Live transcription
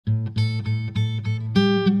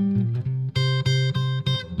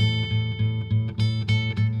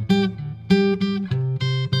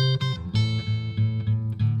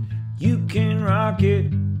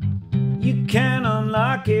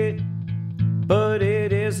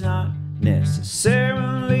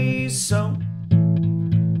necessarily so.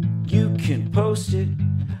 You can post it,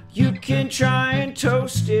 you can try and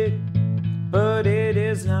toast it, but it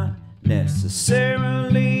is not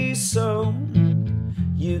necessarily so.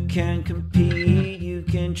 You can compete, you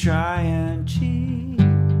can try and cheat,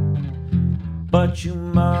 but you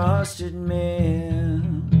must admit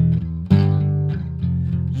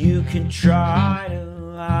you can try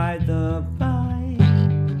to hide the bite,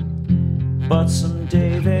 but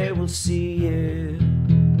someday they will see it.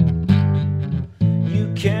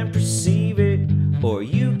 You can perceive it, or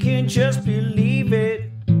you can just believe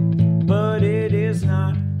it, but it is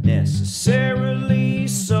not necessarily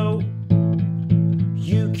so.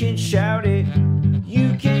 You can shout it,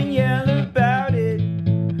 you can yell about it,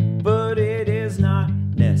 but it is not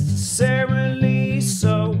necessarily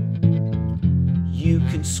so. You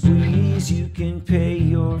can squeeze, you can pay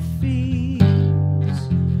your fees,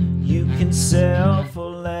 you can sell for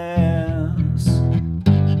less.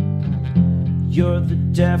 You're the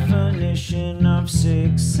definition of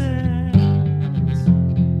success.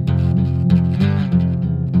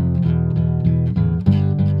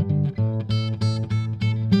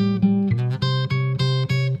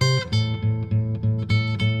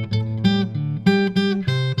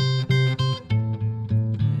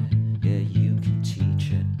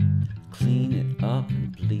 Clean it up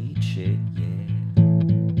and bleach it, yeah.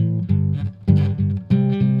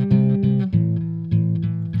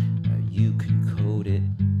 You can code it,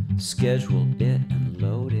 schedule it and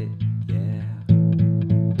load it, yeah.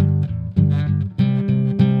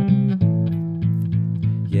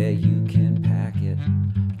 Yeah, you can pack it,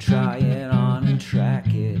 try it on and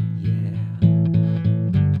track it, yeah.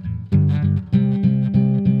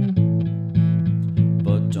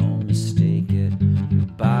 But don't mistake it, you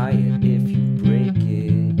buy it if you break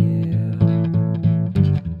it, yeah.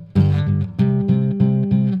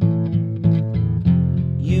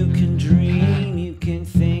 You can dream, you can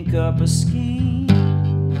think up a scheme,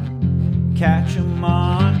 catch 'em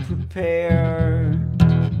unprepared.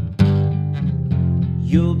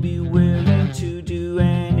 You'll be willing